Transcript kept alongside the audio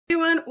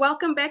Everyone,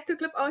 welcome back to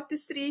Clip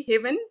Artistry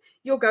Heaven,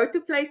 your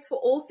go-to place for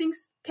all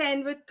things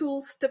Canva,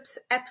 tools, tips,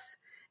 apps,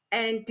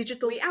 and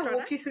digital. I'll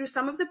walk you through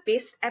some of the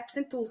best apps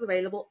and tools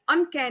available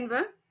on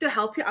Canva to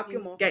help you up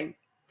your game.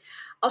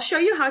 I'll show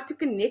you how to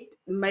connect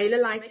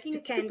MailerLite to Canva.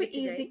 It's super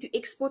easy to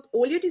export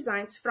all your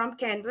designs from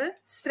Canva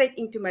straight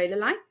into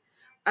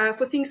MailerLite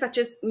for things such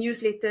as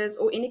newsletters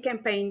or any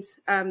campaigns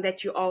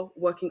that you are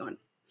working on.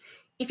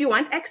 If you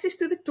want access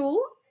to the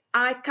tool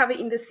I cover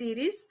in the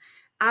series,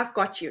 I've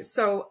got you.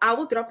 So I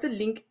will drop the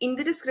link in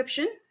the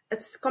description.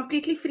 It's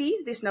completely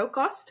free. There's no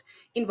cost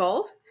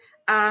involved.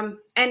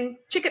 And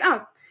check it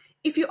out.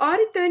 If you are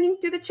returning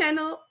to the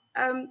channel,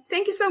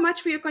 thank you so much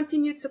for your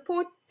continued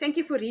support. Thank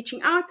you for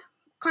reaching out,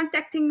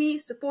 contacting me,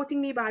 supporting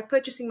me by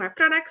purchasing my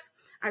products.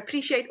 I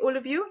appreciate all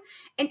of you.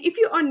 And if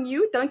you are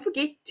new, don't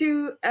forget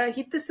to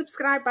hit the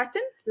subscribe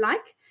button,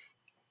 like.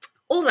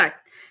 All right,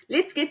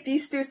 let's get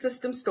these two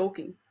systems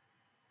talking.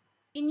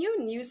 In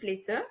your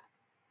newsletter,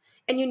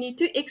 and you need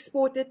to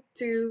export it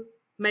to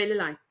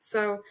MailerLite.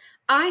 So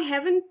I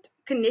haven't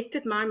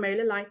connected my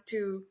MailerLite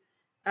to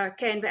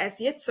Canva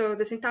as yet, so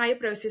this entire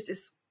process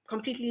is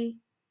completely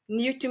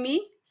new to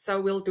me,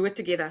 so we'll do it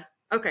together.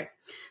 Okay,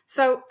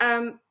 so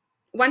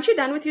once you're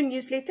done with your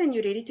newsletter and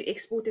you're ready to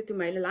export it to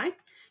MailerLite,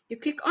 you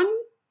click on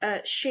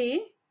Share,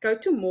 go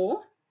to More.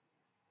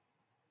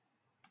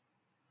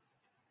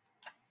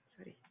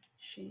 Sorry,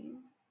 Share,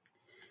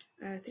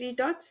 3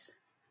 dots.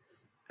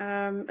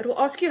 It will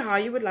ask you how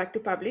you would like to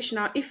publish.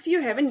 Now, if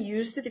you haven't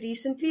used it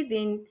recently,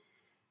 then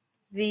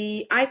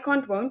the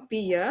icon won't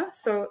be here.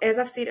 So as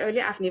I've said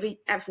earlier,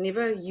 I've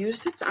never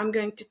used it. So I'm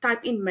going to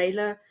type in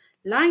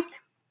MailerLite,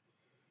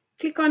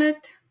 click on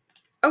it,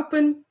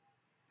 open,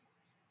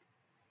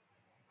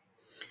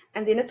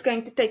 and then it's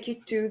going to take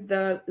you to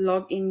the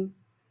login.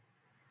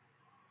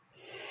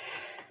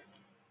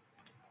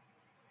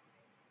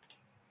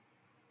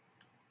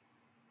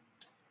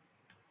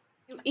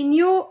 In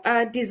your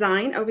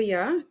design over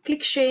here,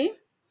 click Share,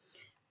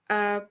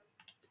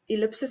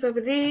 ellipsis over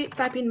there,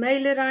 type in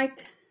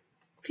MailerLite,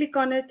 click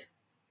on it.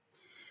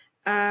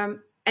 And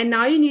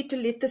now you need to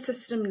let the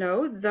system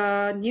know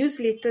the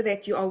newsletter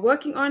that you are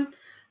working on.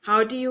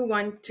 How do you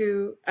want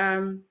to,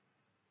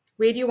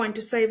 where do you want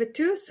to save it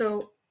to?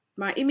 So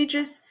my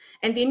images,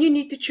 and then you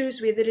need to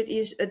choose whether it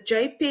is a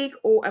JPEG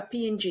or a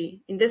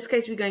PNG. In this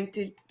case, we're going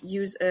to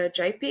use a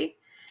JPEG.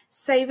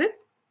 Save it,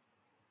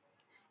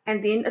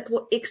 and then it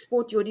will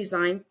export your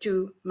design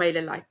to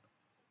MailerLite.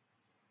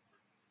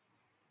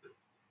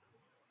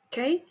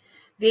 Okay,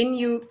 then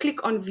you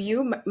click on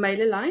View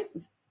MailerLite,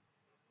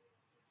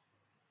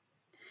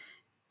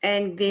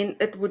 and then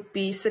it would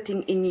be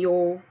sitting in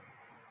your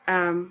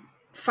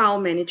file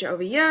manager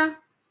over here.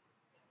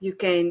 You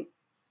can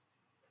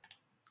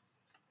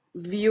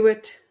view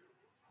it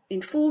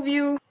in full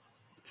view.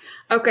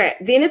 Okay,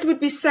 then it would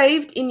be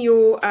saved in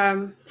your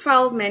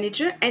file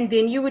manager, and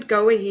then you would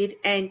go ahead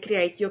and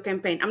create your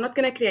campaign. I'm not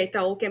going to create the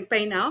whole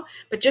campaign now,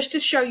 but just to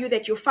show you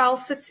that your file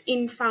sits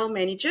in file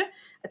manager,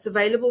 it's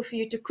available for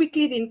you to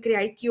quickly then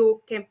create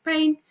your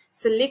campaign,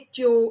 select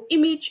your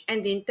image,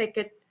 and then take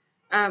it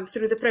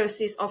through the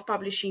process of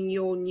publishing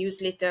your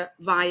newsletter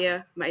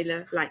via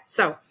MailerLite.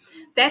 So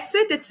that's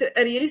it. It's a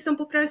really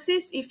simple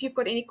process. If you've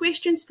got any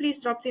questions,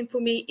 please drop them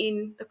for me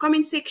in the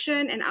comment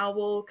section, and I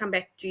will come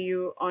back to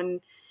you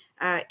on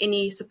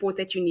any support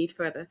that you need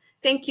further.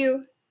 Thank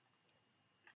you.